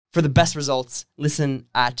For the best results, listen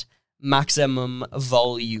at maximum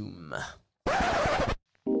volume. Hello,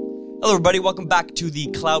 everybody. Welcome back to the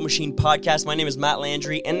Cloud Machine Podcast. My name is Matt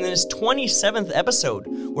Landry, and in this 27th episode,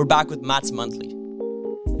 we're back with Matt's Monthly.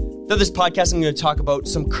 Through this podcast, I'm going to talk about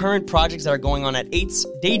some current projects that are going on at 8's,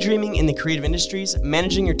 daydreaming in the creative industries,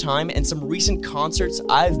 managing your time, and some recent concerts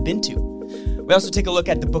I've been to. We also take a look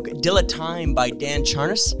at the book Dilla Time by Dan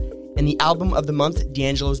Charnas and the album of the month,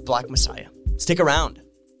 D'Angelo's Black Messiah. Stick around.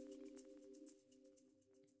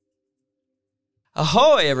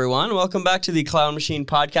 Ahoy, everyone. Welcome back to the Cloud Machine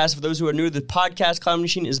Podcast. For those who are new to the podcast, Cloud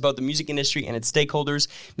Machine is about the music industry and its stakeholders,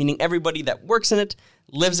 meaning everybody that works in it,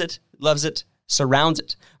 lives it, loves it, surrounds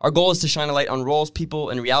it. Our goal is to shine a light on roles, people,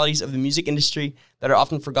 and realities of the music industry that are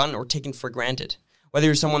often forgotten or taken for granted. Whether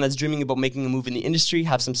you're someone that's dreaming about making a move in the industry,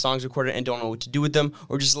 have some songs recorded and don't know what to do with them,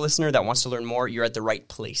 or just a listener that wants to learn more, you're at the right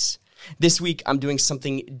place. This week, I'm doing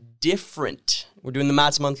something different. We're doing the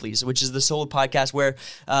Matt's Monthlies, which is the solo podcast where,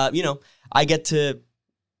 I get to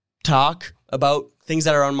talk about things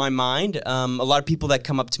that are on my mind. A lot of people that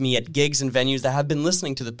come up to me at gigs and venues that have been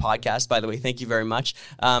listening to the podcast, by the way, thank you very much,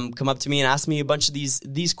 come up to me and ask me a bunch of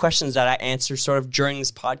these questions that I answer sort of during this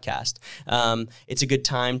podcast. It's a good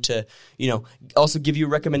time to, also give you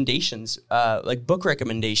recommendations, like book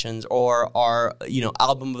recommendations or our,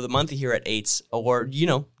 album of the month here at 8's, or,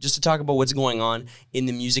 just to talk about what's going on in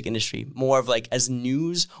the music industry, more of like as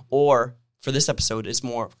news, or for this episode, it's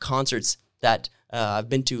more concerts that I've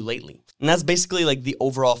been to lately. And that's basically like the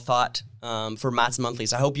overall thought for Matt's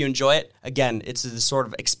Monthlies. I hope you enjoy it. Again, it's the sort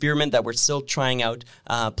of experiment that we're still trying out.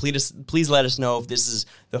 Please let us know if this is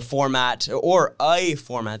the format or a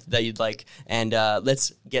format that you'd like. And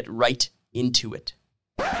let's get right into it.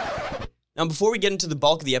 Now, before we get into the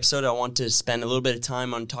bulk of the episode, I want to spend a little bit of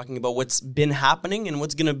time on talking about what's been happening and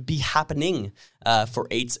what's going to be happening for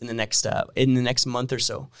 8's in the next month or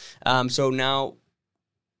so. So now,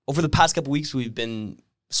 over the past couple weeks, we've been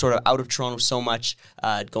sort of out of Toronto so much,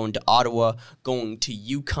 going to Ottawa, going to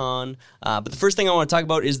Yukon. But the first thing I want to talk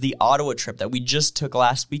about is the Ottawa trip that we just took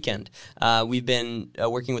last weekend. We've been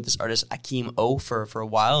working with this artist, Akeem O, for a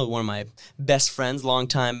while, one of my best friends,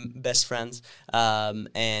 longtime best friends.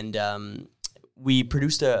 We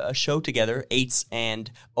produced a show together, 8's and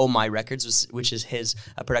Oh My Records, which is his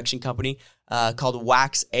production company, called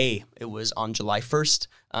Wax A. It was on July 1st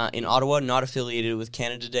in Ottawa, not affiliated with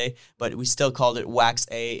Canada Day, but we still called it Wax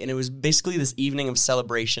A. And it was basically this evening of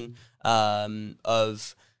celebration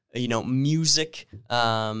of, music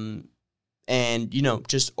and,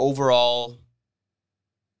 just overall,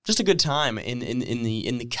 just a good time in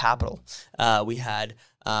the capital. We had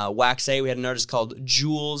Wax A, we had an artist called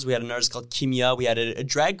Jules, we had an artist called Kimia, we had a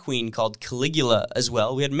drag queen called Caligula as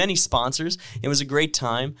well. We had many sponsors. It was a great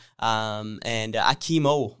time. And Akeem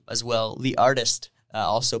O as well, the artist,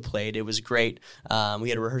 also played. It was great. We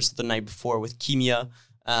had a rehearsal the night before with Kimia,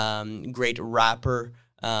 great rapper,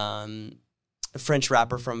 French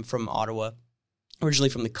rapper from Ottawa, originally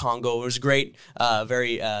from the Congo. It was great,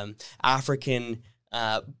 very African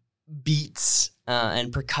beats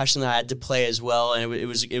and percussion that I had to play as well, and it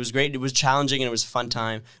was great. It was challenging and it was a fun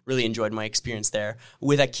time. Really enjoyed my experience there.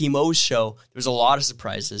 With Akeem O's show, there was a lot of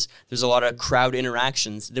surprises. There was a lot of crowd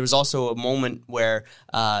interactions. There was also a moment where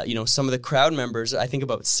some of the crowd members, I think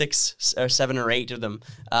about 6 or 7 or 8 of them,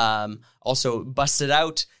 also busted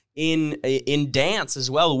out in dance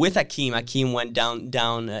as well with Akeem. Akeem went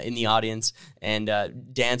down in the audience and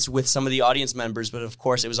danced with some of the audience members, but of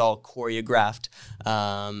course it was all choreographed.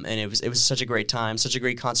 And it was such a great time, such a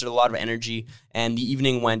great concert, a lot of energy, and the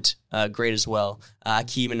evening went great as well.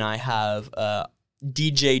 Akeem and I have a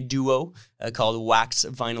DJ duo called Wax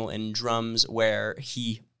Vinyl and Drums, where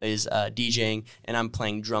he is DJing and I'm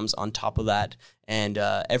playing drums on top of that. And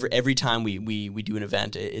every time we do an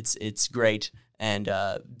event, it's great. And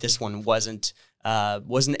this one wasn't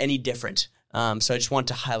any different. So I just want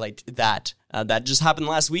to highlight that. That just happened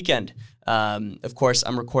last weekend. Of course,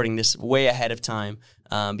 I'm recording this way ahead of time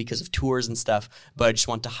because of tours and stuff. But I just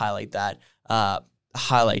want to highlight that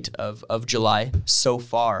highlight of July so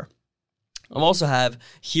far. I also have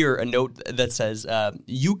here a note that says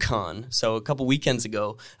Yukon. So a couple weekends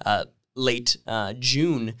ago, late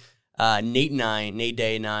June, Nate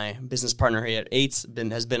Day and I, business partner here at 8's,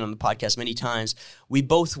 has been on the podcast many times. We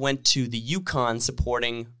both went to the Yukon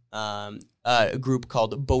supporting a group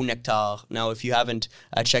called Beau Nectar. Now, if you haven't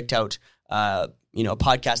checked out a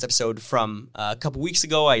podcast episode from a couple weeks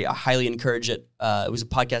ago, I highly encourage it. It was a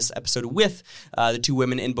podcast episode with the two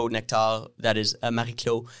women in Beau Nectar, that is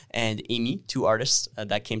Marie-Claude and Amy, two artists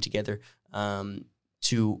that came together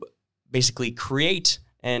to basically create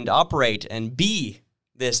and operate and be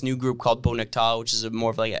this new group called Beau Nectar, which is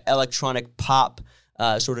more of like an electronic pop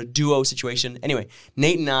sort of duo situation. Anyway,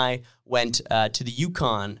 Nate and I went to the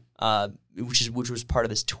Yukon, which was part of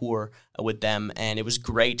this tour with them, and it was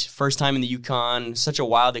great. First time in the Yukon, such a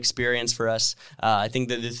wild experience for us. I think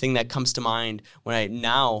that the thing that comes to mind when I'm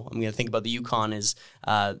going to think about the Yukon is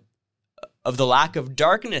of the lack of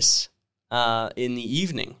darkness in the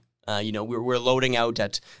evening. We're loading out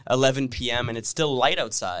at 11 p.m. and it's still light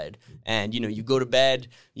outside. And, you go to bed,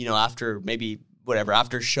 after maybe whatever,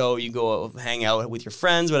 after show, you go hang out with your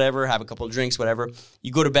friends, whatever, have a couple of drinks, whatever.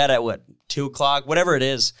 You go to bed at 2 o'clock, whatever it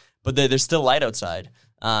is, but there's still light outside.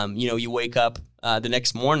 You wake up the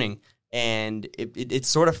next morning and it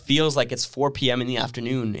sort of feels like it's 4 p.m. in the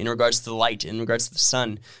afternoon in regards to the light, in regards to the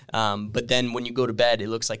sun. But then when you go to bed, it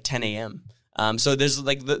looks like 10 a.m. So there's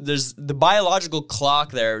the biological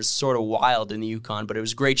clock there is sort of wild in the Yukon, but it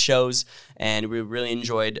was great shows, and we really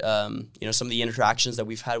enjoyed some of the interactions that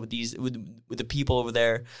we've had with the people over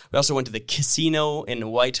there. We also went to the casino in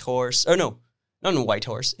Whitehorse, or no, not in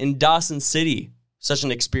Whitehorse, in Dawson City. Such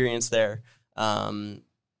an experience there, and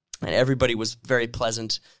everybody was very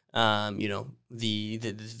pleasant. The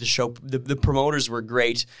show, the promoters were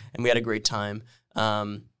great, and we had a great time.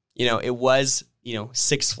 It was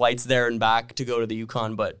 6 flights there and back to go to the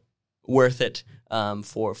Yukon, but worth it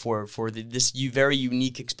for this very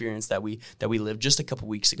unique experience that we lived just a couple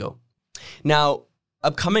weeks ago. Now,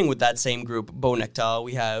 upcoming with that same group, Beau Nectar,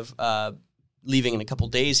 we have leaving in a couple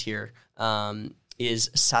days here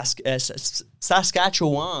is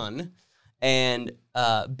Saskatchewan and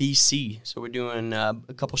BC. So we're doing a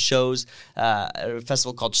couple shows at a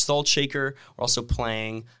festival called Salt Shaker. We're also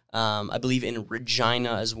playing, I believe, in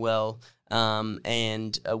Regina as well.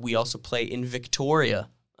 And we also play in Victoria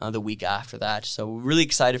the week after that. So we're really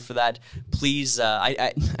excited for that. Please,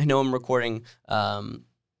 I know I'm recording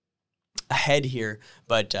ahead here,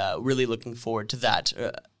 but really looking forward to that.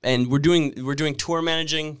 And we're doing tour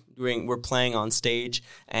managing. We're playing on stage,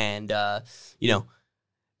 and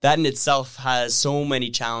that in itself has so many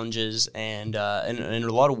challenges and a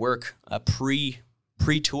lot of work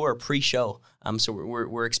pre-tour, pre-show. So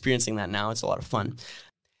we're experiencing that now. It's a lot of fun.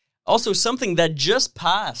 Also, something that just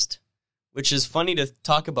passed, which is funny to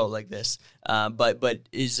talk about like this, but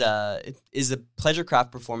is a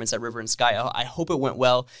Pleasurecraft performance at River and Sky. I hope it went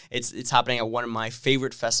well. It's happening at one of my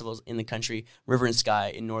favorite festivals in the country, River and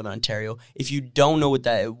Sky in Northern Ontario. If you don't know what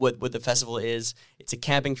the festival is, it's a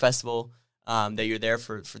camping festival that you're there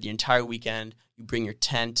for the entire weekend. You bring your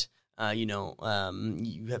tent. You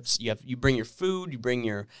bring your food. You bring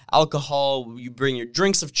your alcohol. You bring your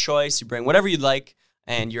drinks of choice. You bring whatever you'd like.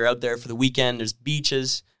 And you're out there for the weekend. There's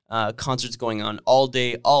beaches, concerts going on all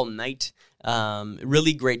day, all night.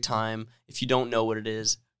 Really great time. If you don't know what it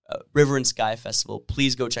is, River and Sky Festival,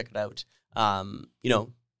 please go check it out.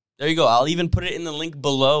 There you go. I'll even put it in the link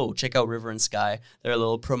below. Check out River and Sky. They're a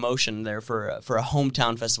little promotion there for a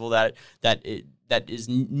hometown festival that is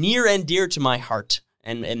near and dear to my heart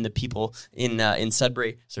and the people in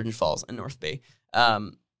Sudbury, Surgeon Falls, and North Bay.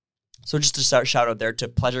 So just to start shout out there to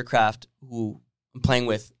Pleasurecraft, who I'm playing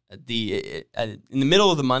with in the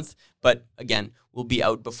middle of the month, but again, we'll be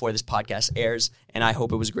out before this podcast airs, and I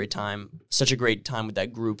hope it was a great time. Such a great time with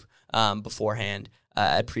that group beforehand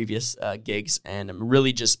at previous gigs, and I'm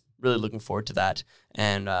really looking forward to that.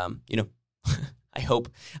 And I hope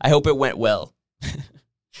it went well.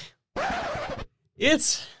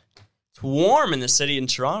 It's warm in the city of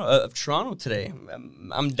Toronto today.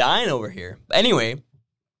 I'm dying over here. But anyway,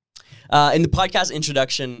 in the podcast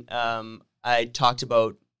introduction, I talked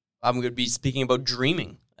about I'm going to be speaking about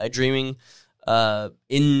dreaming in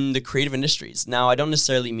the creative industries. Now, I don't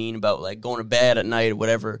necessarily mean about like going to bed at night or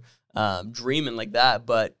whatever, dreaming like that,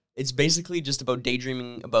 but it's basically just about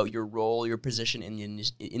daydreaming about your role, your position in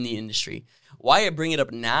the industry. Why I bring it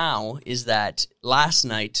up now is that last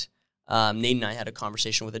night, Nate and I had a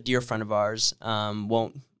conversation with a dear friend of ours.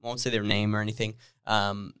 Won't say their name or anything,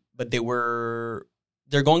 but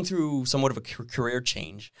they're going through somewhat of a career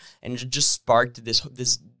change, and it just sparked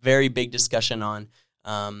this very big discussion on,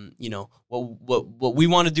 what we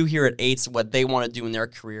want to do here at Eights, what they want to do in their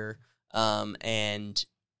career, and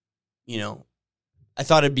I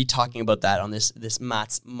thought I'd be talking about that on this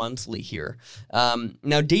Matt's Monthly here.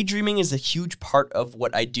 Now, daydreaming is a huge part of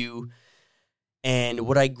what I do and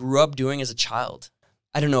what I grew up doing as a child.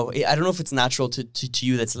 I don't know if it's natural to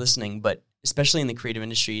you that's listening, but especially in the creative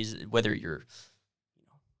industries, whether you're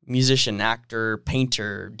musician, actor,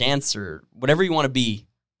 painter, dancer, whatever you want to be,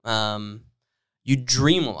 you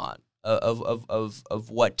dream a lot of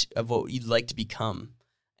what you'd like to become.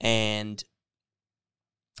 And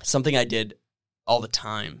something I did all the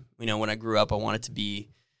time, when I grew up, I wanted to be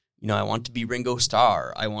I want to be Ringo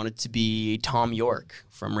Starr. I wanted to be Tom York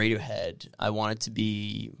from Radiohead. I wanted to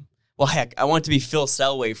be, well, heck, I wanted to be Phil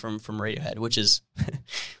Selway from Radiohead, which is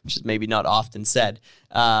maybe not often said.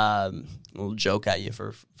 A little joke at you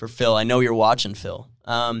for Phil. I know you're watching, Phil.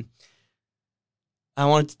 I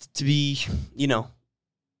wanted to be,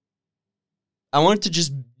 I wanted to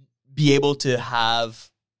just be able to have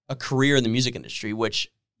a career in the music industry, which,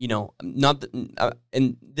 not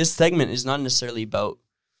and this segment is not necessarily about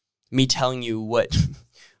me telling you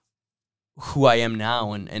who I am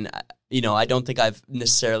now. And I don't think I've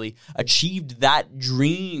necessarily achieved that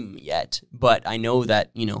dream yet, but I know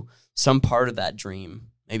that, some part of that dream,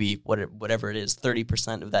 maybe whatever it is,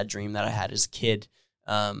 30% of that dream that I had as a kid,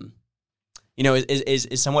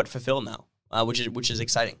 is somewhat fulfilled now, which is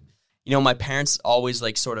exciting. My parents always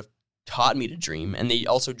sort of taught me to dream, and they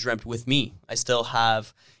also dreamt with me. I still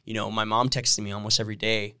have, my mom texting me almost every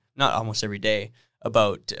day, not almost every day,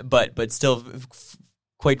 about, but still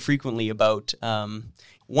quite frequently about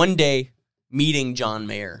one day meeting John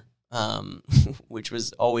Mayer, which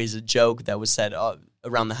was always a joke that was said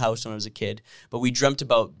around the house when I was a kid. But we dreamt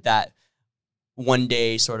about that one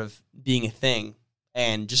day sort of being a thing.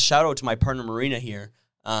 And just shout out to my partner Marina here,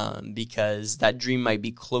 because that dream might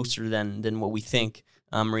be closer than what we think.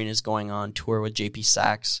 Marina's going on tour with JP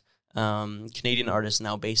Sachs, Canadian artist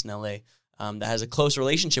now based in LA, that has a close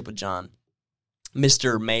relationship with John,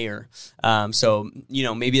 Mr. Mayer. So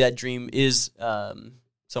maybe that dream is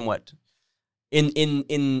somewhat in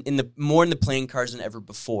the playing cards than ever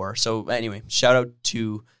before. So anyway, shout out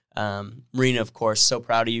to Marina, of course. So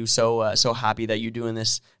proud of you. So happy that you're doing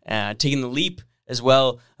this, taking the leap as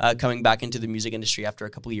well, coming back into the music industry after a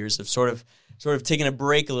couple of years of sort of taking a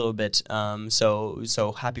break a little bit.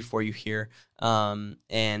 So happy for you here. It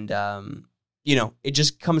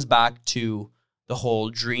just comes back to the whole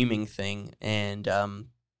dreaming thing, and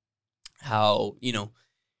how, in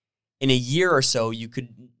a year or so you could,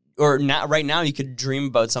 or not right now, you could dream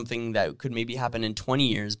about something that could maybe happen in 20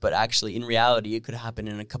 years, but actually in reality, it could happen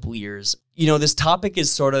in a couple years. This topic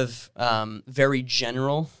is sort of very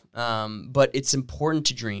general, but it's important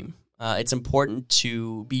to dream. It's important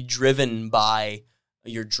to be driven by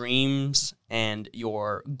your dreams and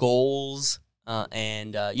your goals,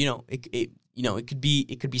 it could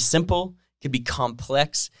be simple, it could be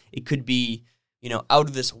complex, it could be out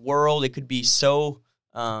of this world, it could be so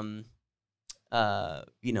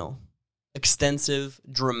extensive,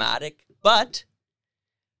 dramatic, but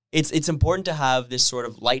it's important to have this sort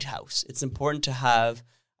of lighthouse. It's important to have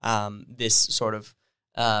this sort of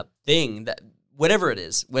thing that, whatever it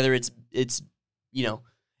is, whether it's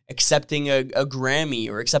accepting a Grammy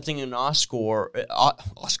or accepting an Oscar,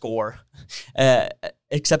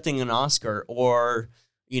 accepting an Oscar, or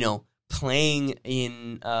playing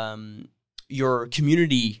in your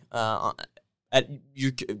community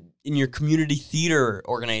in your community theater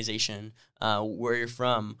organization where you're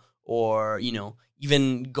from, or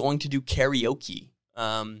even going to do karaoke.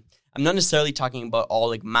 I'm not necessarily talking about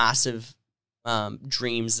all massive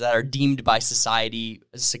dreams that are deemed by society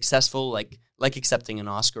as successful, like accepting an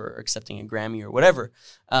Oscar or accepting a Grammy or whatever.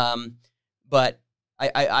 But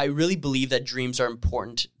I really believe that dreams are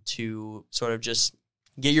important to sort of just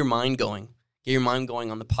get your mind going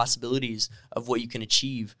on the possibilities of what you can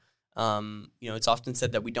achieve. It's often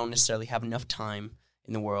said that we don't necessarily have enough time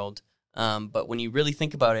in the world. But when you really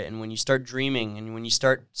think about it, and when you start dreaming, and when you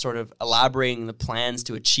start sort of elaborating the plans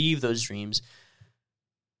to achieve those dreams,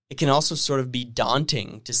 it can also sort of be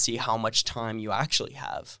daunting to see how much time you actually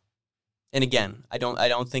have. And again, I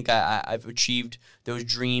don't think I've achieved those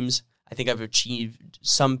dreams. I think I've achieved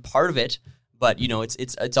some part of it, but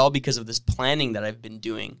it's all because of this planning that I've been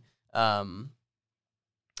doing. Now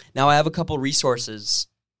I have a couple resources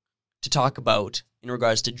to talk about in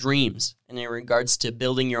regards to dreams and in regards to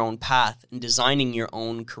building your own path and designing your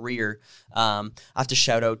own career. I have to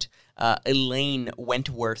shout out Elaine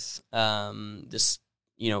Wentworth, this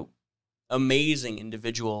amazing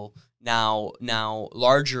individual, now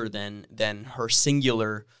larger than her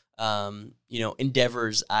singular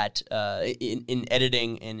endeavors at in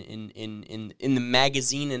editing and in the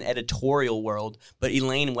magazine and editorial world. But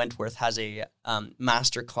Elaine Wentworth has a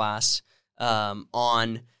masterclass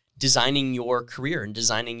on designing your career and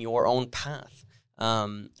designing your own path.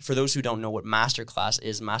 For those who don't know what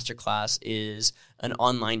masterclass is an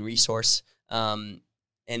online resource, and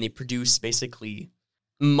they produce basically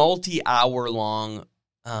multi-hour long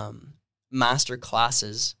master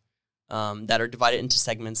classes that are divided into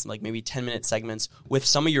segments, like maybe 10-minute segments, with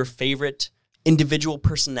some of your favorite individual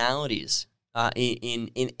personalities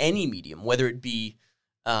in any medium, whether it be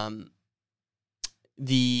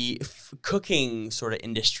the cooking sort of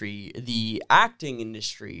industry, the acting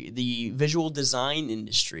industry, the visual design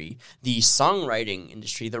industry, the songwriting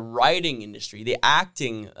industry, the writing industry, the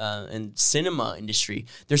acting and cinema industry.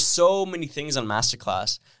 There's so many things on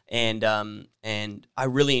Masterclass, and I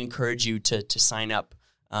really encourage you to sign up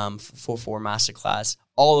for Masterclass.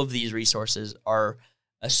 All of these resources are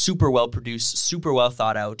super well produced, super well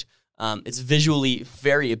thought out. It's visually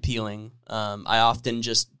very appealing. I often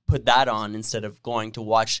just put that on instead of going to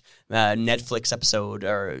watch Netflix episode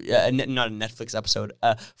or not a Netflix episode,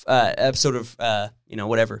 episode of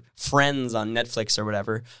whatever, Friends on Netflix or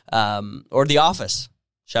whatever, or The Office.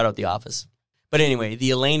 Shout out The Office. But anyway,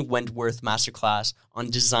 the Elaine Wentworth Masterclass on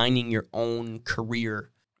designing your own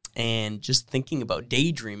career and just thinking about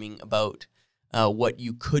daydreaming about what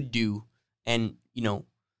you could do, and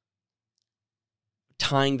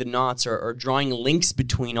tying the knots or drawing links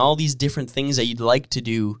between all these different things that you'd like to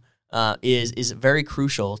do is very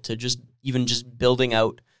crucial to just building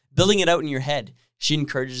it out in your head. She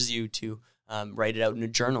encourages you to write it out in a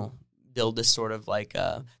journal, build this sort of like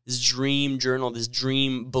this dream journal, this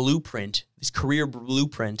dream blueprint, this career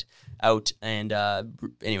blueprint out. And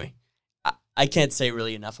anyway, I can't say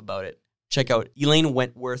really enough about it. Check out Elaine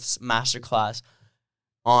Wentworth's Masterclass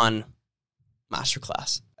on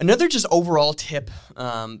Masterclass. Another just overall tip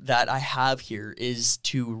that I have here is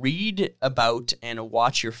to read about and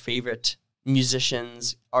watch your favorite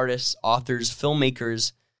musicians, artists, authors,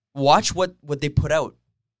 filmmakers. Watch what they put out.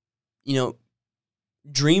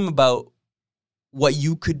 Dream about what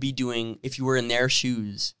you could be doing if you were in their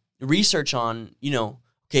shoes. Research on,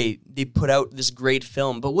 okay, they put out this great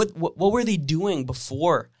film, but what were they doing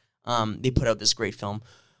before they put out this great film?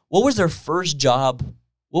 What was their first job?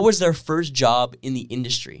 What was their first job in the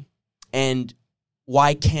industry? And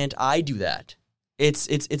why can't I do that?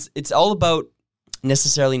 It's all about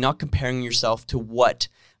necessarily not comparing yourself to what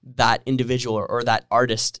that individual or that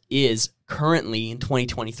artist is currently in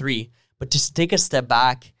 2023, but to take a step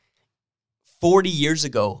back 40 years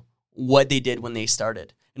ago, what they did when they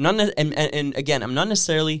started. And again, I'm not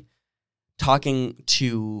necessarily talking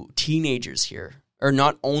to teenagers here. Or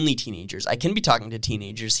not only teenagers. I can be talking to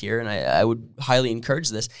teenagers here, and I would highly encourage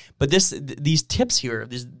this. But these tips here,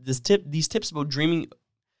 these tips about dreaming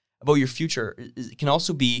about your future, can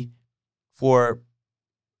also be for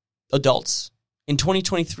adults. In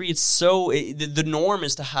 2023, it's the norm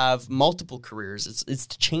is to have multiple careers. It's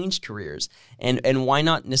to change careers, and why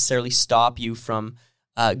not necessarily stop you from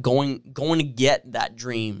going to get that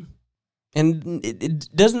dream? And it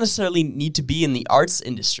doesn't necessarily need to be in the arts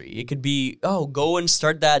industry. It could be, go and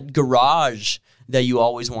start that garage that you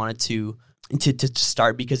always wanted to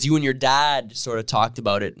start because you and your dad sort of talked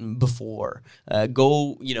about it before.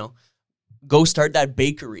 Go start that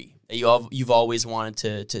bakery that you've always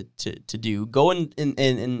wanted to do. Go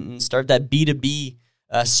and start that B2B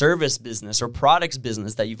service business or products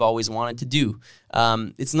business that you've always wanted to do.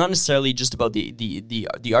 It's not necessarily just about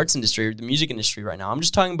the arts industry or the music industry right now. I'm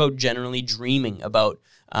just talking about generally dreaming about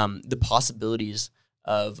the possibilities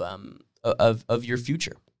of your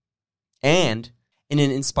future, and in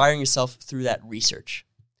inspiring yourself through that research.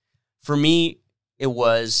 For me, it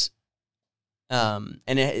was, and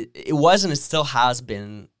it was, and it still has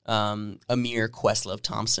been, Amir Questlove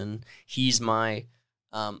Thompson. He's my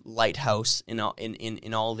lighthouse in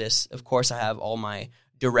all this. Of course, I have all my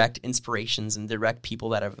direct inspirations and direct people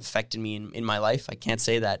that have affected me in my life. I can't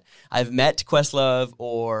say that I've met Questlove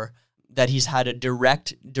or that he's had a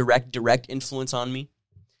direct influence on me.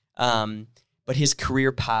 But his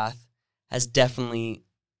career path has definitely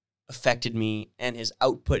affected me, and his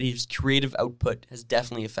creative output has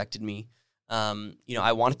definitely affected me.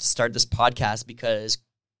 I wanted to start this podcast because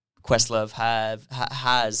Questlove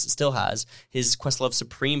still has his Questlove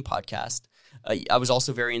Supreme podcast. I was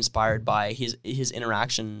also very inspired by his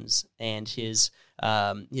interactions and his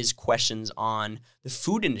questions on the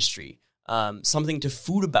food industry. Something to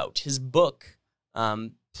food about. His book.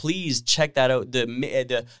 Please check that out.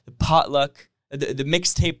 The potluck, the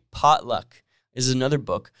mixtape Potluck is another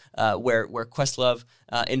book where Questlove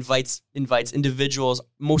invites individuals,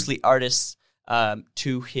 mostly artists,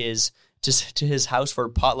 to his house for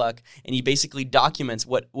potluck, and he basically documents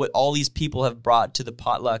what all these people have brought to the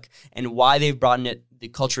potluck and why they've brought in it, the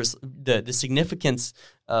culture, the significance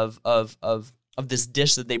of this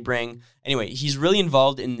dish that they bring. Anyway, he's really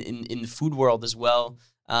involved in the food world as well.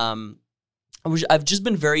 I've just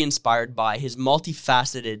been very inspired by his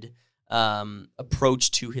multifaceted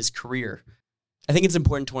approach to his career. I think it's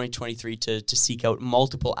important in 2023 to seek out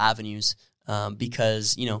multiple avenues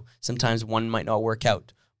because sometimes one might not work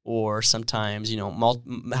out. or sometimes,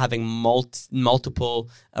 multiple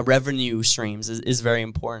revenue streams is very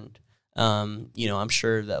important. I'm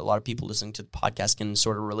sure that a lot of people listening to the podcast can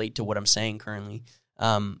sort of relate to what I'm saying currently.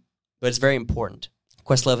 But it's very important.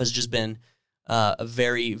 Questlove has just been a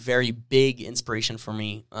very, very big inspiration for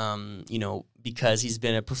me, because he's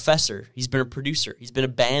been a professor, he's been a producer, he's been a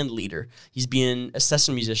band leader, he's been a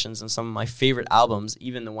session musician in some of my favorite albums,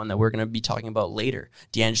 even the one that we're going to be talking about later,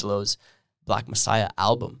 D'Angelo's Black Messiah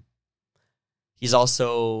album. He's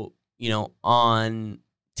also, on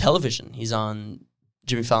television. He's on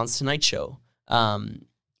Jimmy Fallon's Tonight Show.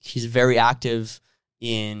 He's very active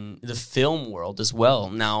in the film world as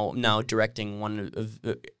well. Now directing one of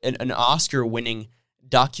an Oscar-winning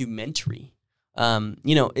documentary.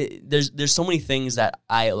 There's so many things that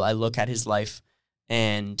I look at his life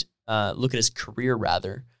and look at his career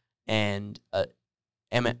rather, and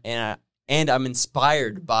I'm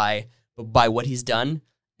inspired by what he's done,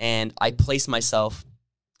 and I place myself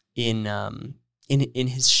in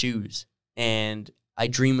his shoes, and I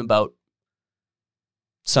dream about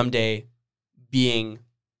someday being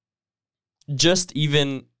just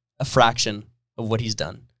even a fraction of what he's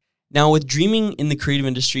done. Now, with dreaming in the creative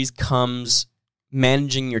industries comes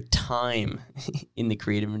managing your time in the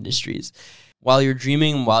creative industries. While you're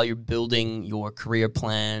dreaming, while you're building your career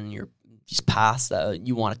plan, these paths that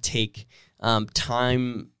you want to take,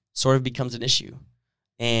 time sort of becomes an issue.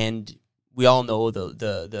 And we all know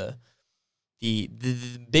the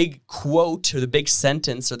big quote or the big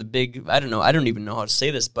sentence or the big, I don't even know how to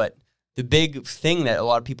say this, but the big thing that a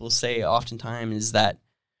lot of people say oftentimes is that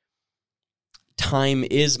time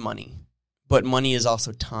is money, but money is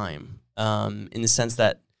also time, in the sense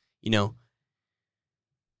that, you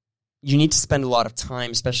need to spend a lot of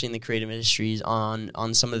time, especially in the creative industries,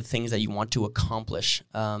 on some of the things that you want to accomplish.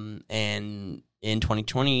 And in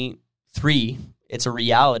 2023, it's a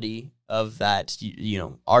reality of that,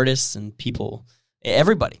 artists and people,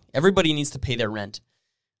 everybody needs to pay their rent.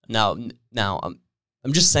 Now,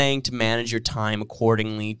 I'm just saying to manage your time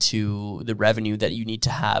accordingly to the revenue that you need to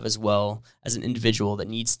have, as well as an individual that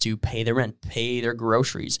needs to pay their rent, pay their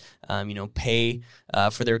groceries, pay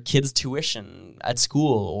for their kids' tuition at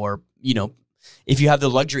school, or, if you have the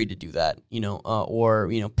luxury to do that, or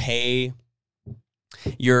pay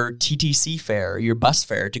your TTC fare, your bus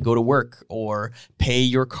fare to go to work, or pay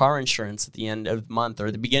your car insurance at the end of the month or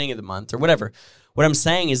the beginning of the month or whatever. What I'm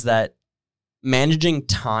saying is that managing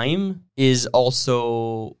time is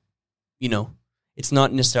also, it's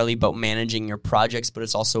not necessarily about managing your projects, but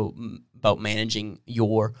it's also about managing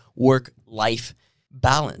your work-life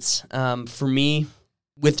balance. For me,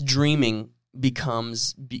 with dreaming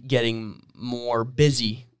becomes getting more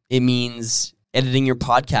busy. It means editing your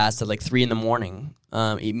podcast at like 3 a.m.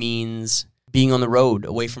 It means being on the road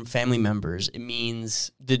away from family members. It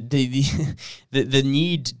means the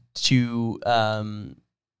need to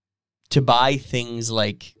buy things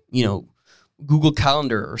like, Google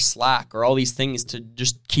Calendar or Slack or all these things to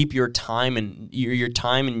just keep your time and your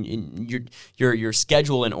time and your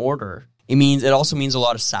schedule in order. It also means a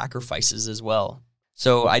lot of sacrifices as well.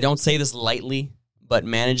 So I don't say this lightly, but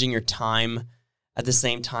managing your time at the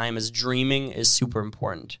same time as dreaming is super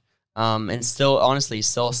important. And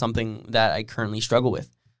still something that I currently struggle with.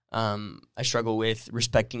 I struggle with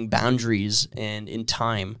respecting boundaries and in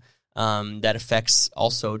time. That affects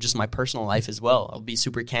also just my personal life as well. I'll be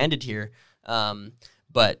super candid here.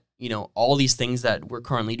 But, all these things that we're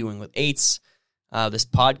currently doing with Eights, this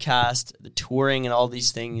podcast, the touring and all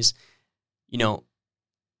these things,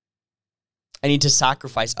 I need to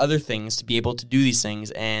sacrifice other things to be able to do these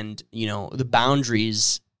things. And, the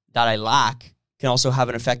boundaries that I lack can also have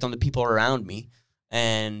an effect on the people around me.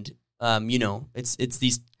 And, it's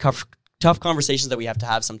these tough conversations that we have to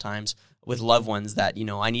have sometimes with loved ones that,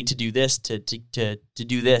 I need to do this to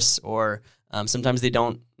do this, or sometimes they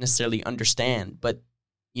don't necessarily understand. But,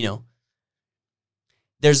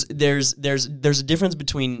 there's a difference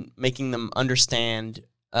between making them understand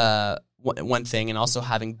one thing and also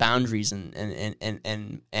having boundaries and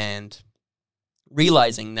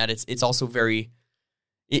realizing that it's also very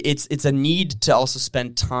it's a need to also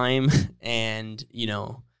spend time and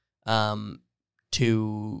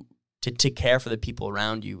to care for the people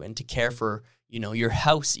around you and to care for your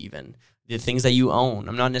house, even the things that you own.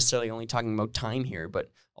 I'm not necessarily only talking about time here, but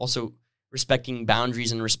also respecting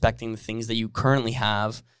boundaries and respecting the things that you currently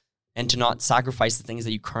have, and to not sacrifice the things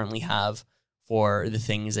that you currently have for the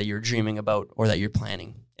things that you're dreaming about or that you're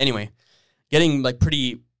planning. Anyway, getting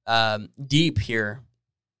pretty deep here,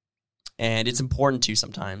 and it's important to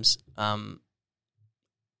sometimes.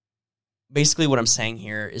 Basically, what I'm saying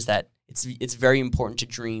here is that it's very important to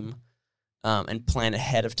dream, and plan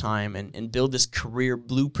ahead of time and build this career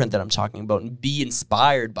blueprint that I'm talking about, and be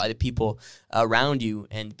inspired by the people around you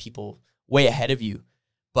and people way ahead of you.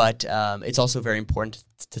 But it's also very important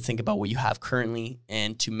to think about what you have currently,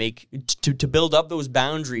 and to build up those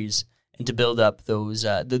boundaries, and to build up those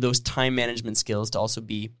time management skills, to also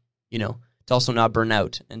be, to also not burn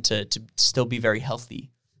out, and to still be very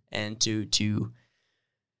healthy, and to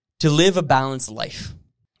live a balanced life.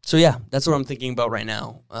 So yeah, that's what I'm thinking about right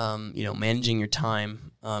now. Managing your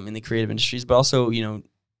time in the creative industries, but also,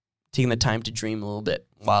 taking the time to dream a little bit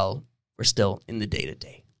while we're still in the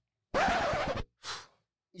day-to-day.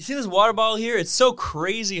 You see this water bottle here? It's so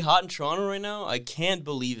crazy hot in Toronto right now. I can't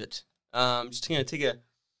believe it. Just going to take a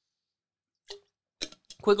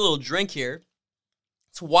quick little drink here.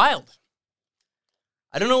 It's wild.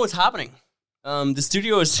 I don't know what's happening. The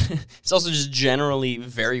studio is it's also just generally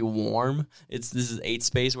very warm. This is 8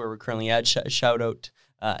 Space where we're currently at. Shout out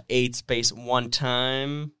 8 Space one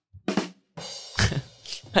time. I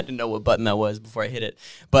didn't know what button that was before I hit it.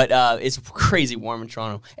 But it's crazy warm in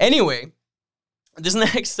Toronto. Anyway, this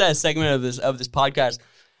next segment of this podcast,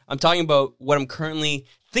 I'm talking about what I'm currently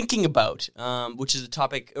thinking about, which is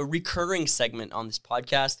a recurring segment on this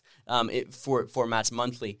podcast for Matt's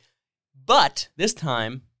Monthly. But this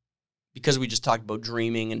time, because we just talked about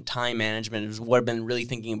dreaming and time management, is what I've been really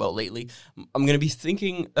thinking about lately. I'm going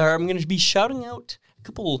to be shouting out a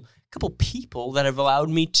couple people that have allowed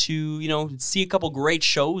me to, see a couple great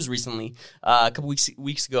shows recently. A couple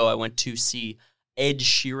weeks ago, I went to see Ed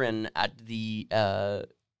Sheeran at the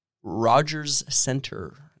Rogers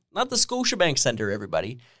Centre. Not the Scotiabank Centre,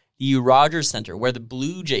 everybody. The Rogers Centre, where the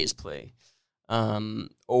Blue Jays play.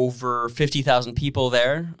 Over 50,000 people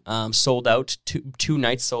there, sold out, two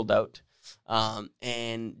nights sold out,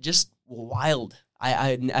 and just wild.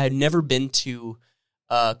 I had never been to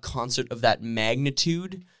a concert of that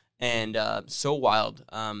magnitude, and so wild.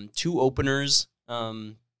 2 openers,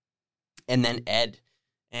 and then Ed.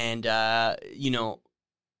 And,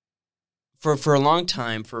 for a long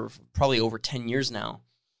time, for probably over 10 years now,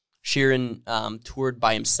 Sheeran toured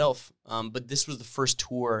by himself, but this was the first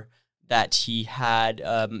tour that he had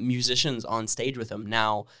musicians on stage with him.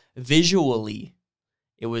 Now, visually,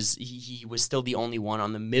 it was he was still the only one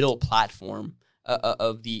on the middle platform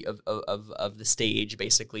of the stage,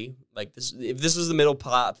 basically. Like this, if this was the middle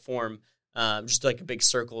platform, just like a big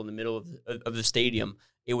circle in the middle of the stadium,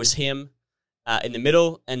 it was him in the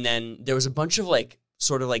middle, and then there was a bunch of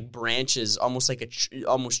sort of branches, almost like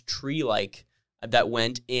almost tree-like, that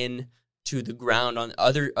went in to the ground on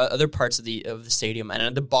other parts of the stadium, and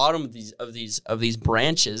at the bottom of these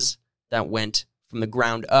branches that went from the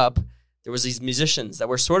ground up, there was these musicians that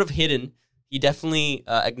were sort of hidden. He definitely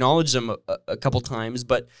acknowledged them a couple times,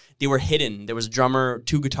 but they were hidden. There was a drummer,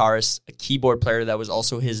 2 guitarists, a keyboard player that was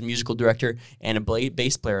also his musical director, and a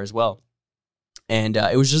bass player as well. And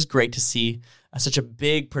it was just great to see such a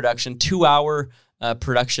big production, 2-hour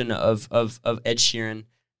production of Ed Sheeran.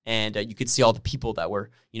 And you could see all the people that were,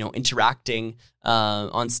 interacting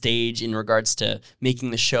on stage in regards to making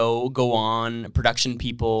the show go on. Production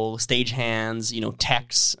people, stage hands,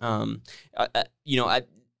 techs. There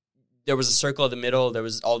was a circle in the middle. There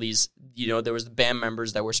was all these, there was the band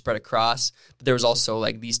members that were spread across. But there was also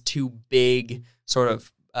these 2 big sort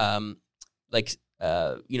of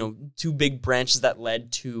 2 big branches that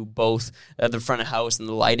led to both the front of house and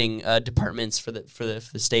the lighting departments for the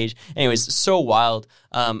stage. Anyways, so wild.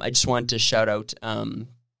 I just wanted to shout out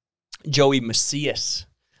Joey Macias,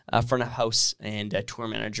 front of house and tour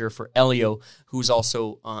manager for Elio, who's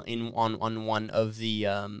also on one of the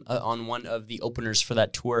openers for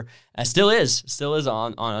that tour. Still is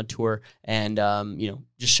on a tour, and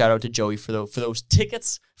just shout out to Joey for those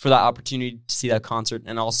tickets, for that opportunity to see that concert,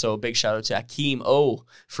 and also a big shout out to Akeem O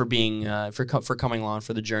for being for coming along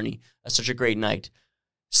for the journey. Such a great night.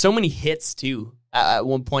 So many hits too. At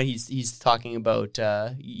one point, he's talking about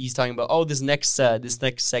this next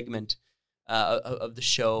segment of the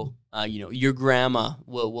show. Your grandma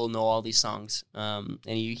will know all these songs. And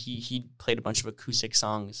he played a bunch of acoustic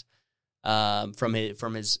songs from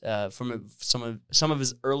some of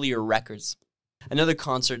his earlier records. Another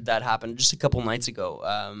concert that happened just a couple nights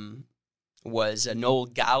ago was Noel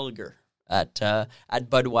Gallagher at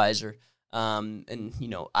Budweiser. And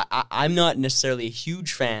I'm not necessarily a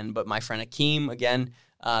huge fan, but my friend Akeem again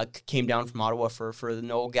came down from Ottawa for the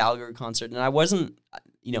Noel Gallagher concert, and I wasn't,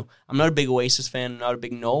 I'm not a big Oasis fan, I'm not a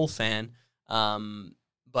big Noel fan,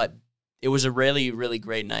 but it was a really, really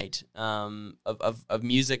great night of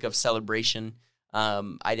music, of celebration.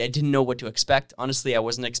 I didn't know what to expect. Honestly, I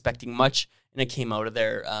wasn't expecting much, and I came out of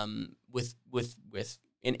there with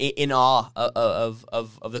in awe of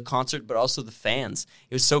the concert, but also the fans.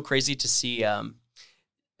 It was so crazy to see a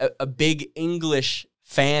big English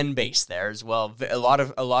fan base there as well. A lot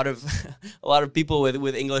of a lot of people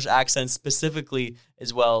with English accents, specifically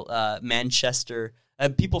as well. Manchester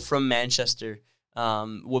people from Manchester.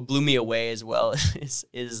 What blew me away as well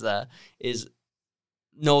is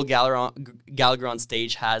Noel Gallagher on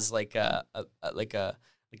stage has like a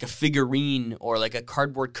figurine or like a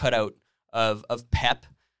cardboard cutout of Pep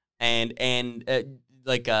and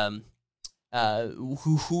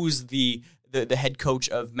who's the head coach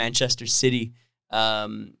of Manchester City,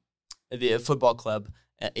 the football club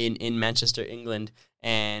in Manchester, England,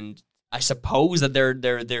 and I suppose that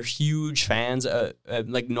they're huge fans.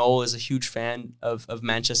 Like Noel is a huge fan of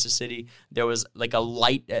Manchester City. There was like a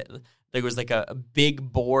light. There was like a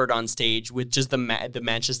big board on stage with just the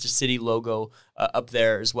Manchester City logo up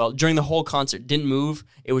there as well. During the whole concert, didn't move.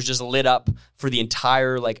 It was just lit up for the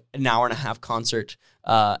entire like an hour and a half concert,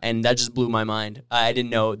 and that just blew my mind. I didn't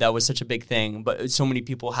know that was such a big thing, but so many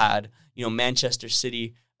people had Manchester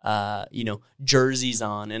City jerseys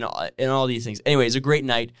on and all these things. Anyway, it's a great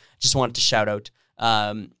night. Just wanted to shout out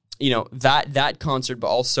that concert, but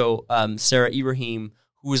also Sarah Ibrahim,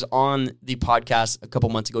 who was on the podcast a couple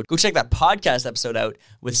months ago. Go check that podcast episode out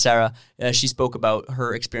with Sarah. She spoke about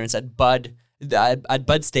her experience at Budweiser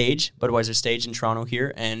Stage in Toronto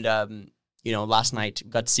here. And, last night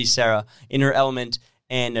got to see Sarah in her element.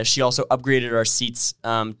 And she also upgraded our seats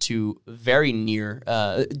to very near,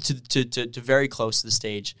 to very close to the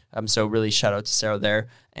stage. So really shout out to Sarah there.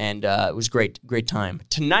 And it was great time.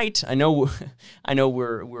 Tonight, I know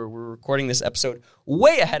we're recording this episode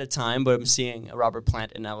way ahead of time, but I'm seeing Robert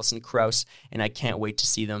Plant and Alison Krauss, and I can't wait to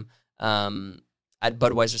see them at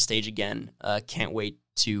Budweiser Stage again. Can't wait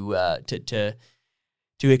to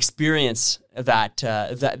experience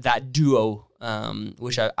that duo,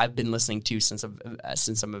 which I've been listening to since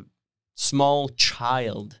I'm a small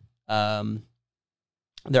child.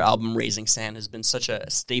 Their album Raising Sand has been such a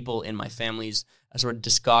staple in my family's sort of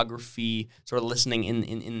discography, sort of listening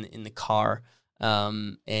in the car,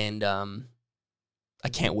 and I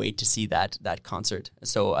can't wait to see that concert.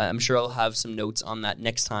 So I'm sure I'll have some notes on that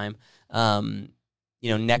next time,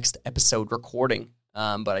 next episode recording.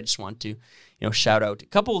 But I just want to, shout out a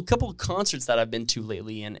couple concerts that I've been to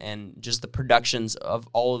lately, and just the productions of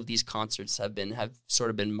all of these concerts have sort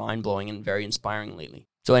of been mind blowing and very inspiring lately.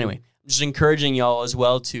 So anyway, I'm just encouraging y'all as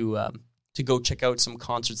well to go check out some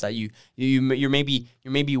concerts that you're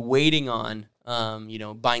maybe waiting on,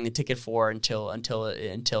 buying the ticket for until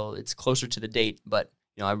it's closer to the date. But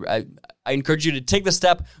I encourage you to take the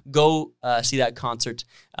step, go see that concert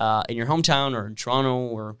in your hometown or in Toronto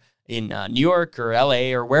or in New York or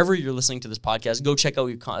LA or wherever you're listening to this podcast. Go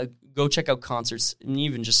check out concerts and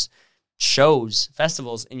even just shows,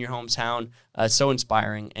 festivals in your hometown. It's so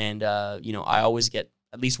inspiring, and I always get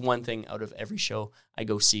at least one thing out of every show I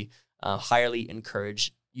go see. Highly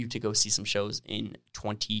encourage you to go see some shows in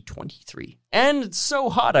 2023. And it's so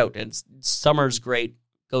hot out, and summer's great.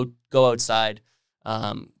 Go outside.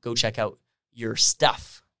 Go check out your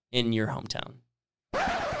stuff in your hometown.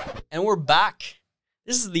 And we're back.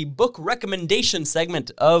 This is the book recommendation segment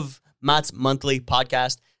of Matt's monthly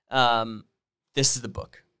podcast. This is the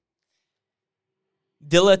book.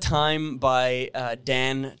 Dilla Time by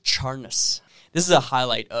Dan Charnas. This is a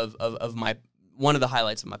highlight of one of the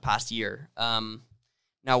highlights of my past year.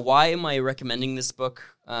 Now, why am I recommending this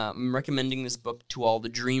book? I'm recommending this book to all the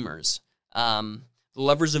dreamers, the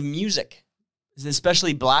lovers of music,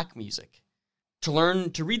 especially black music.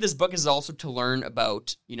 To read this book is also to learn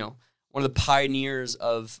about, one of the pioneers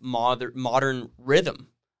of modern rhythm,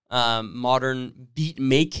 modern beat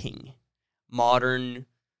making, modern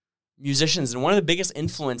musicians, and one of the biggest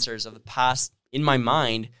influencers of the past, in my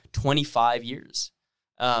mind, 25 years.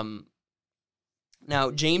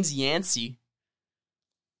 Now, James Yancey,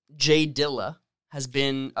 J. Dilla, has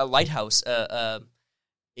been a lighthouse, a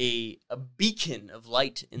beacon of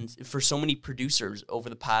light for so many producers over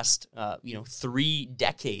the past 3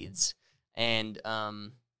 decades, and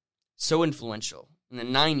so influential in the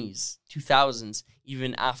 90s, 2000s,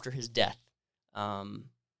 even after his death, and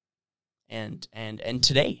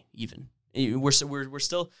today even we're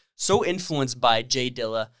still so influenced by J.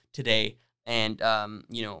 Dilla today, and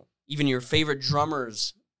even your favorite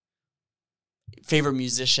drummers, favorite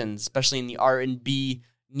musicians, especially in the R&B,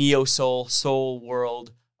 neo soul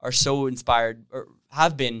world, are so inspired, or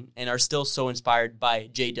have been and are still so inspired by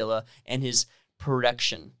J. Dilla and his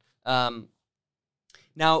production.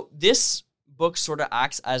 Now, this book sort of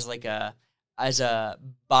acts as a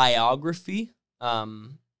biography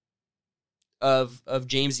of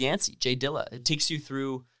James Yancey, J Dilla. It takes you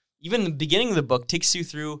through, even the beginning of the book takes you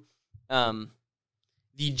through the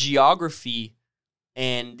geography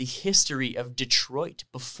and the history of Detroit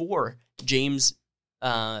before James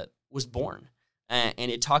was born.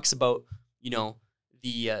 And it talks about,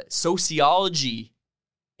 the sociology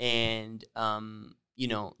and,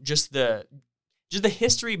 just the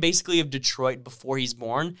history basically of Detroit before he's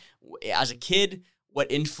born. As a kid,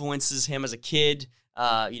 what influences him as a kid,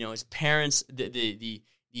 his parents, the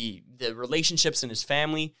relationships in his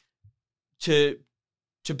family, to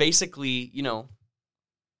basically,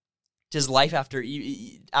 his life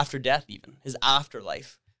after death, even his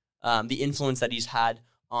afterlife, the influence that he's had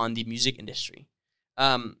on the music industry.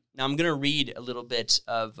 Now I'm gonna read a little bit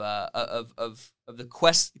of the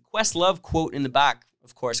Questlove quote in the back.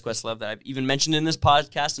 Of course, Questlove, that I've even mentioned in this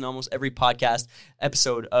podcast and almost every podcast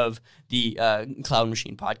episode of the Cloud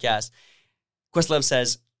Machine podcast. Questlove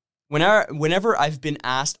says, "Whenever I've been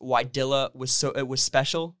asked why Dilla was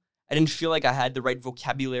special, I didn't feel like I had the right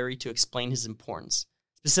vocabulary to explain his importance.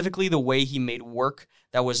 Specifically, the way he made work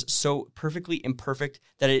that was so perfectly imperfect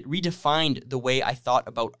that it redefined the way I thought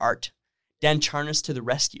about art. Dan Charnas to the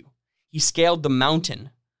rescue. He scaled the mountain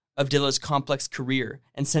of Dilla's complex career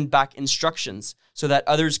and sent back instructions so that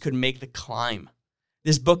others could make the climb.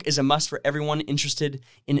 This book is a must for everyone interested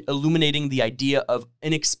in illuminating the idea of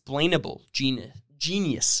inexplainable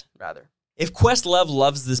genius. If Questlove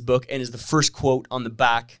loves this book and is the first quote on the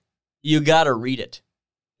back, you gotta read it.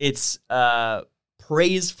 It's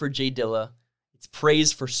praise for J Dilla. It's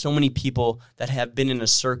praise for so many people that have been in a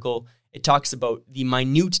circle. It talks about the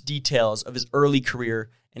minute details of his early career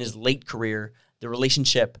and his late career, the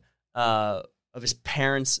relationship of his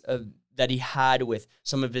parents that he had with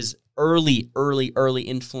some of his early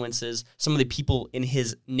influences, some of the people in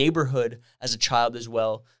his neighborhood as a child as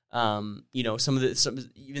well. There's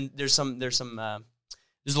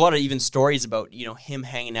a lot of even stories about, him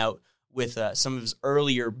hanging out with some of his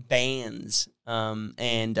earlier bands.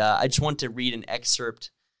 I just want to read an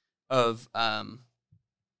excerpt of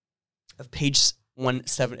page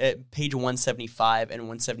 175 and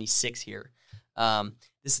 176 here.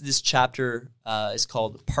 This chapter is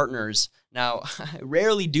called Partners. Now, I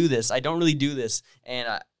rarely do this. I don't really do this, and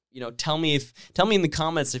tell me in the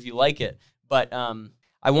comments if you like it. But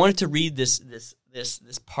I wanted to read this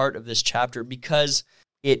part of this chapter because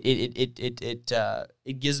it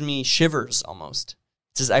gives me shivers almost.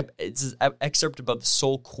 It's an excerpt about the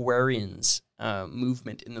Soulquarians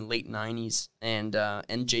movement in the late 90s and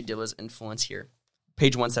J Dilla's influence here.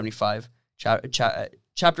 Page 175,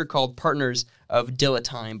 chapter called Partners of Dilla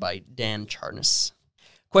Time by Dan Charnas.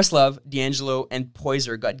 Questlove, D'Angelo, and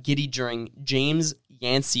Poyser got giddy during James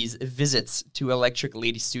Yancey's visits to Electric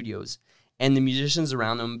Lady Studios, and the musicians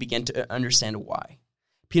around them began to understand why.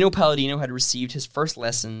 Pino Palladino had received his first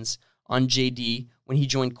lessons on JD when he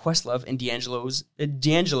joined Questlove and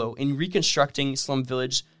D'Angelo in reconstructing Slum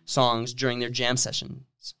Village songs during their jam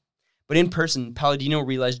sessions. But in person, Palladino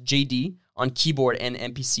realized JD, on keyboard and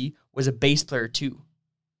MPC, was a bass player too.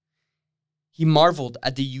 He marveled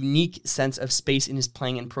at the unique sense of space in his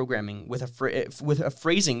playing and programming, with a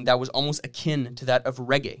phrasing that was almost akin to that of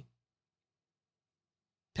reggae.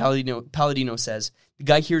 Palladino says, the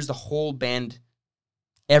guy hears the whole band,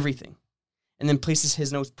 everything, and then places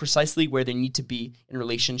his notes precisely where they need to be in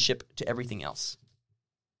relationship to everything else.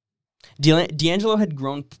 D'Angelo had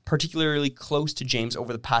grown particularly close to James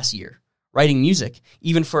over the past year. Writing music,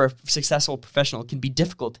 even for a successful professional, can be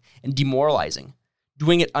difficult and demoralizing.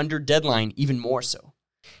 Doing it under deadline, even more so.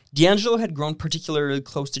 D'Angelo had grown particularly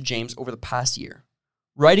close to James over the past year.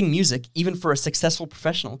 Writing music, even for a successful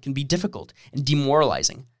professional, can be difficult and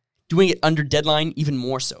demoralizing. Doing it under deadline, even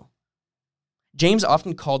more so. James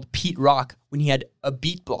often called Pete Rock when he had a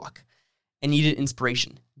beat block and needed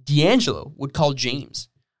inspiration. D'Angelo would call James.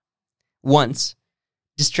 Once,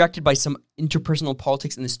 distracted by some interpersonal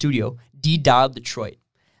politics in the studio, D dialed Detroit.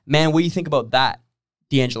 Man, what do you think about that?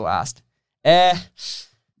 D'Angelo asked.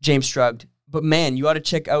 James shrugged. But man, you ought to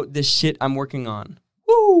check out this shit I'm working on.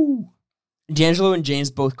 Woo! D'Angelo and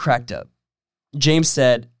James both cracked up. James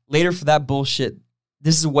said, later for that bullshit,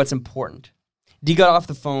 this is what's important. D got off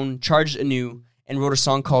the phone, charged anew, and wrote a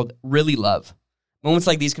song called Really Love. Moments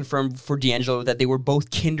like these confirmed for D'Angelo that they were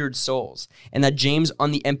both kindred souls, and that James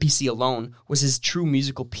on the MPC alone was his true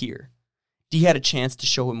musical peer. D had a chance to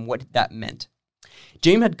show him what that meant.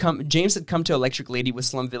 James had come to Electric Lady with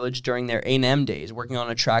Slum Village during their A&M days, working on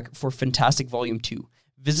a track for Fantastic Volume 2.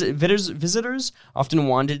 Visitors often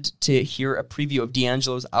wanted to hear a preview of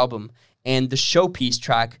D'Angelo's album, and the showpiece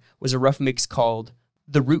track was a rough mix called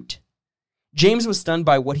The Root. James was stunned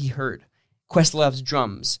by what he heard. Questlove's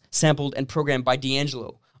drums, sampled and programmed by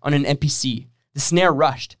D'Angelo on an MPC. The snare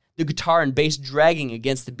rushed, the guitar and bass dragging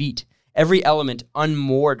against the beat, every element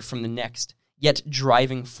unmoored from the next, yet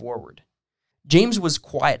driving forward. James was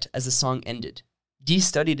quiet as the song ended. Dee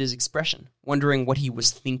studied his expression, wondering what he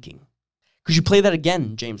was thinking. "Could you play that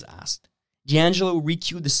again?" James asked. D'Angelo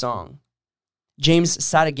recued the song. James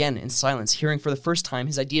sat again in silence, hearing for the first time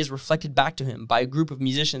his ideas reflected back to him by a group of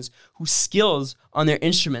musicians whose skills on their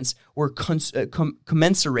instruments were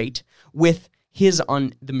commensurate with his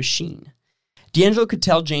on the machine. D'Angelo could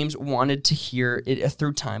tell James wanted to hear it a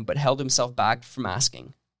third time, but held himself back from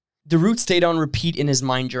asking. The route stayed on repeat in his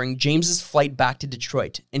mind during James's flight back to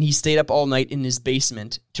Detroit, and he stayed up all night in his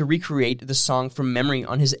basement to recreate the song from memory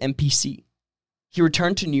on his MPC. He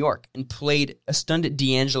returned to New York and played a stunned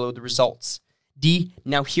D'Angelo the results. D,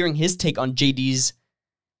 now hearing his take on JD's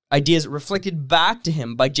ideas reflected back to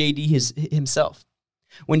him by JD himself.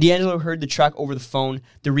 When D'Angelo heard the track over the phone,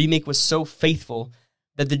 the remake was so faithful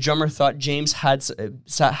that the drummer thought James had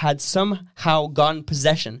somehow gotten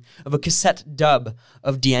possession of a cassette dub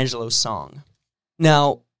of D'Angelo's song.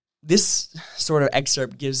 Now, this sort of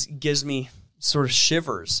excerpt gives me sort of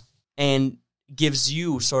shivers and gives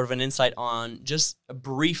you sort of an insight on just a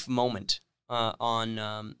brief moment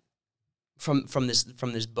from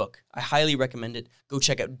this book. I highly recommend it. Go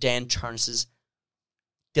check out Dan Charnes's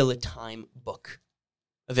Dilla Time book,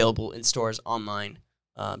 available in stores online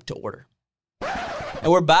to order.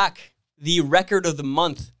 And we're back. The record of the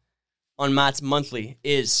month on Matt's Monthly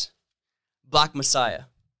is Black Messiah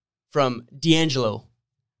from D'Angelo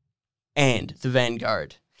and the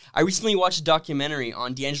Vanguard. I recently watched a documentary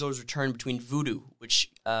on D'Angelo's return between Voodoo,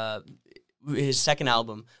 which his second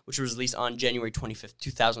album, which was released on January 25th,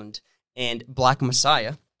 2000, and Black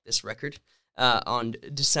Messiah, this record, on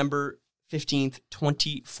December 15th,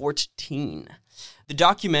 2014. The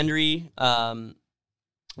documentary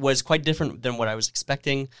was quite different than what I was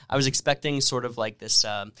expecting. I was expecting sort of like this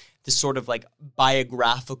sort of like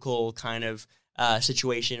biographical kind of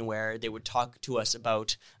situation where they would talk to us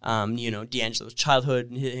about, D'Angelo's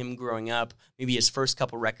childhood, him growing up, maybe his first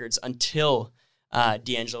couple records until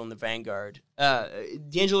D'Angelo and the Vanguard.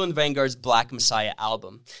 D'Angelo and the Vanguard's Black Messiah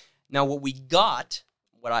album. Now, what we got,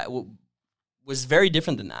 was very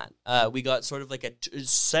different than that. We got sort of like a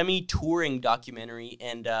semi-touring documentary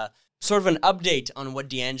and sort of an update on what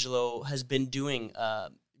D'Angelo has been doing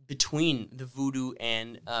between the Voodoo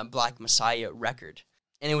and Black Messiah record,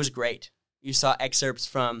 and it was great. You saw excerpts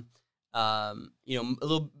from, some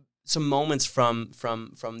moments from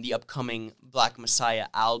the upcoming Black Messiah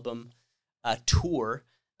album tour.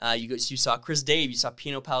 You saw Chris Dave, you saw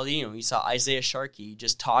Pino Palladino, you saw Isaiah Sharkey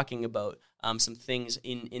just talking about some things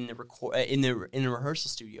in the rehearsal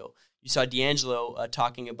studio. You saw D'Angelo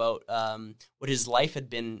talking about what his life had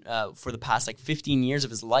been for the past 15 years of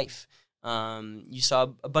his life. You saw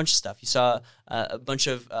a bunch of stuff. You saw a bunch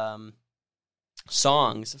of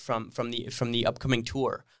songs from the upcoming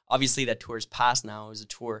tour. Obviously, that tour is past now. It was a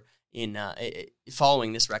tour in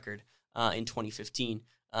following this record in 2015.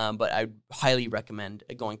 But I highly recommend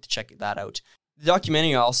going to check that out. The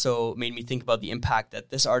documentary also made me think about the impact that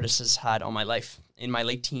this artist has had on my life, in my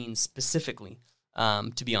late teens specifically,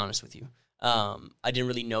 to be honest with you. I didn't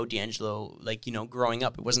really know D'Angelo, growing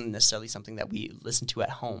up. It wasn't necessarily something that we listened to at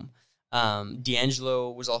home.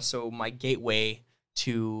 D'Angelo was also my gateway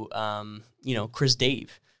to, Chris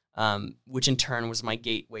Dave, which in turn was my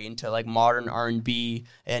gateway into, modern R&B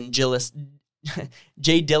and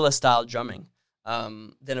Jay Dilla style drumming.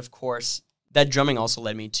 Then, of course, that drumming also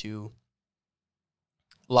led me to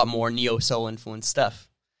a lot more neo-soul influenced stuff.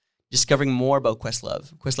 Discovering more about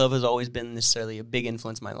Questlove. Questlove has always been necessarily a big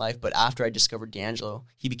influence in my life, but after I discovered D'Angelo,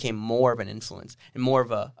 he became more of an influence and more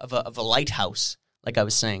of a lighthouse, like I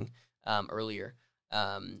was saying earlier.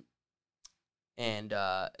 So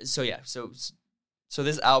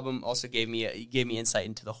this album also gave me insight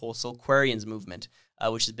into the whole Soulquarians movement,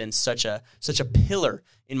 which has been such a pillar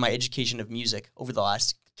in my education of music over the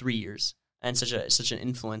last 3 years, and such an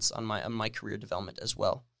influence on my career development as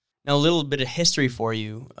well. Now, a little bit of history for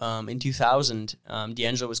you. In 2000,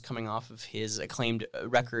 D'Angelo was coming off of his acclaimed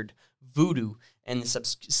record Voodoo and the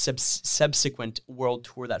subsequent world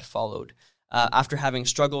tour that followed. After having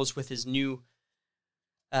struggles with his new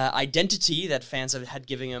identity that fans had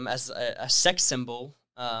given him as a sex symbol,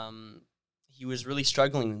 he was really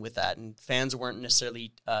struggling with that, and fans weren't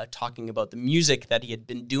necessarily talking about the music that he had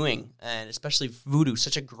been doing, and especially Voodoo,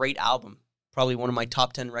 such a great album, probably one of my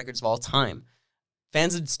top 10 records of all time.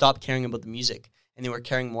 Fans had stopped caring about the music, and they were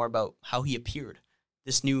caring more about how he appeared,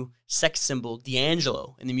 this new sex symbol,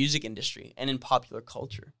 D'Angelo, in the music industry and in popular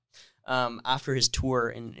culture. after his tour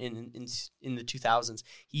in the 2000s,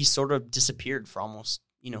 he sort of disappeared for almost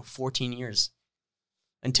 14 years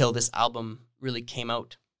until this album really came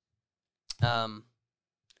out.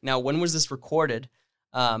 Now, when was this recorded?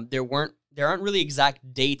 There aren't really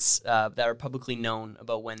exact dates that are publicly known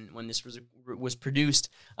about when this was produced,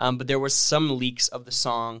 but there was some leaks of the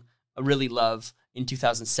song "I Really Love" in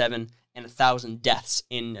 2007 and "1,000 Deaths"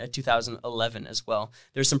 in 2011 as well.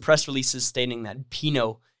 There's some press releases stating that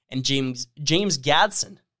Pino and James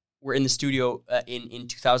Gadson were in the studio in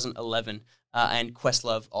 2011, and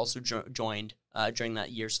Questlove also joined during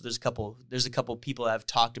that year. So there's a couple people that have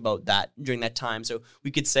talked about that during that time. So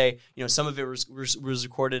we could say, some of it was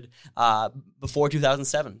recorded before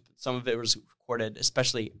 2007. Some of it was recorded,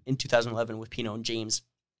 especially in 2011, with Pino and James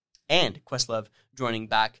and Questlove joining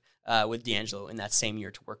back with D'Angelo in that same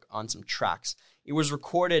year to work on some tracks. It was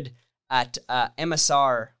recorded at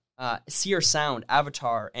MSR, Sear Sound,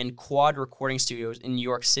 Avatar, and Quad Recording Studios in New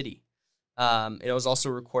York City. It was also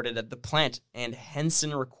recorded at The Plant and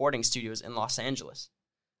Henson Recording Studios in Los Angeles.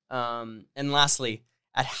 And lastly,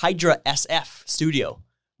 at Hydra SF Studio,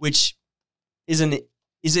 which is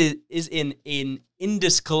in an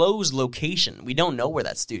undisclosed location. We don't know where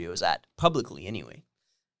that studio is at, publicly anyway.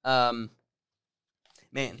 Man,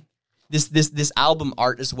 this album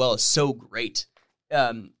art as well is so great.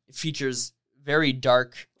 It features very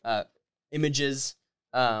dark images,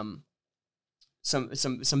 some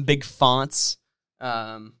big fonts,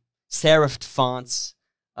 serifed fonts.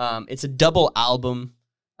 It's a double album.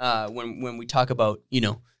 When we talk about the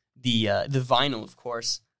vinyl, of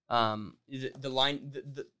course, the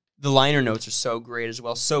liner notes are so great as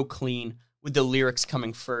well, so clean, with the lyrics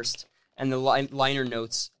coming first and the liner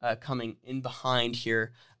notes coming in behind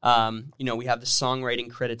here. We have the songwriting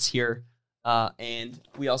credits here, and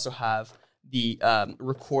we also have the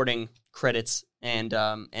recording credits and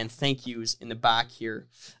thank yous in the back here.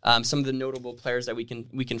 Some of the notable players that we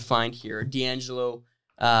can find here: D'Angelo,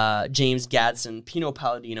 James Gadson, Pino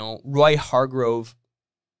Palladino, Roy Hargrove,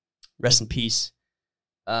 rest in peace.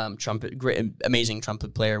 Trumpet, great, amazing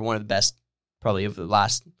trumpet player, one of the best probably of the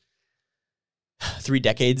last 3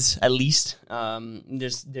 decades at least.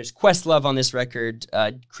 There's Questlove on this record,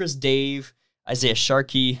 Chris Dave, Isaiah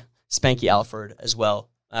Sharkey, Spanky Alford as well.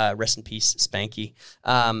 Rest in peace, Spanky.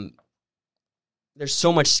 There's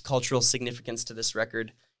so much cultural significance to this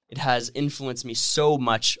record. It has influenced me so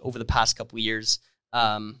much over the past couple of years.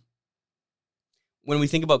 When we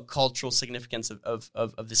think about cultural significance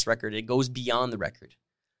of this record, it goes beyond the record.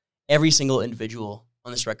 Every single individual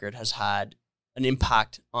on this record has had an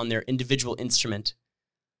impact on their individual instrument,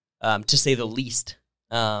 to say the least.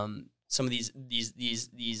 Some of these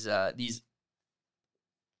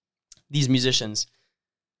musicians,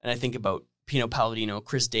 and I think about Pino Palladino,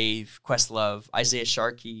 Chris Dave, Questlove, Isaiah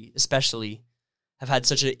Sharkey especially, have had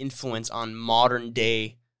such an influence on modern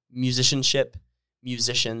day musicianship,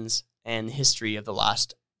 musicians, and history of the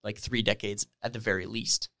last 3 decades at the very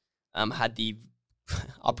least. Had the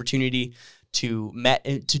opportunity to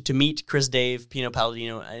meet Chris Dave, Pino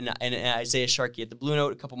Palladino, and Isaiah Sharkey at the Blue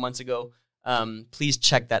Note a couple months ago. Please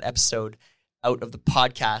check that episode out of the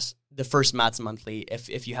podcast, the first Mats Monthly,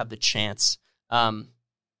 if you have the chance.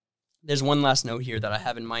 There's one last note here that I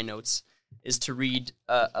have in my notes, is to read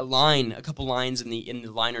a couple lines in the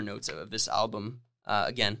liner notes of this album.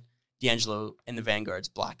 Again, D'Angelo and the Vanguard's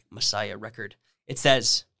Black Messiah record. It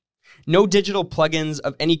says, "No digital plugins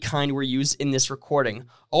of any kind were used in this recording.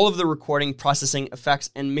 All of the recording, processing, effects,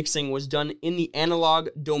 and mixing was done in the analog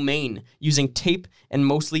domain using tape and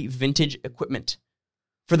mostly vintage equipment.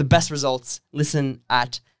 For the best results, listen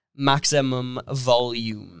at maximum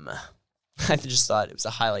volume." I just thought it was a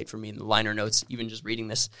highlight for me in the liner notes, even just reading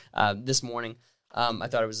this this morning. I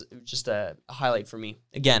thought it was just a highlight for me.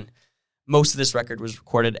 Again, most of this record was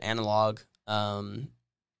recorded analog and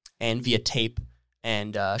via tape.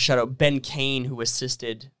 And shout out Ben Kane, who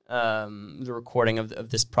assisted the recording of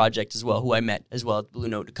this project as well, who I met as well at Blue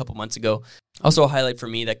Note a couple months ago. Also a highlight for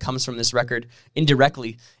me that comes from this record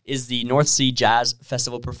indirectly is the North Sea Jazz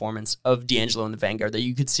Festival performance of D'Angelo and the Vanguard that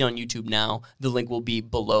you could see on YouTube now. The link will be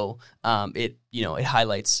below. It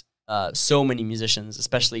highlights so many musicians,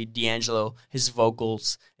 especially D'Angelo, his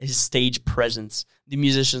vocals, his stage presence, the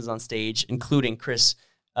musicians on stage, including Chris,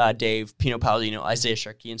 Dave, Pino Palladino, Isaiah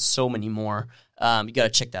Sharkey, and so many more. You got to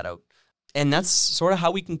check that out. And that's sort of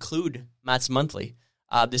how we conclude Mats Monthly.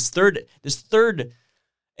 This third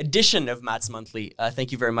edition of Mats Monthly.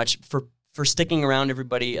 Thank you very much for sticking around,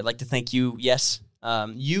 everybody. I'd like to thank you,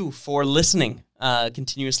 you for listening,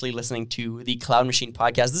 continuously listening to the Cloud Machine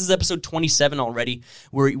podcast. This is episode 27 already,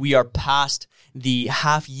 where we are past the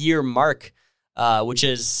half-year mark, which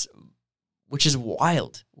is which is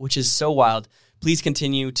wild, which is so wild. Please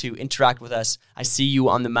continue to interact with us. I see you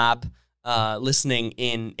on the map, listening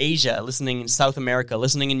in Asia, listening in South America,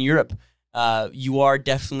 listening in Europe. You are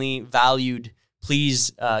definitely valued.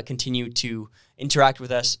 Please continue to interact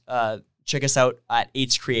with us. Check us out at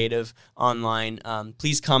 8's Creative online.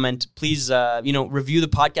 Please comment. Please, review the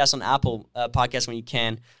podcast on Apple Podcasts when you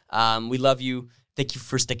can. We love you. Thank you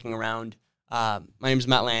for sticking around. My name is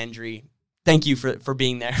Matt Landry. Thank you for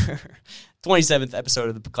being there. 27th episode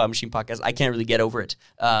of the Cloud Machine Podcast. I can't really get over it.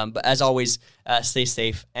 But as always, stay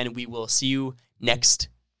safe, and we will see you next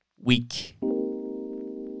week.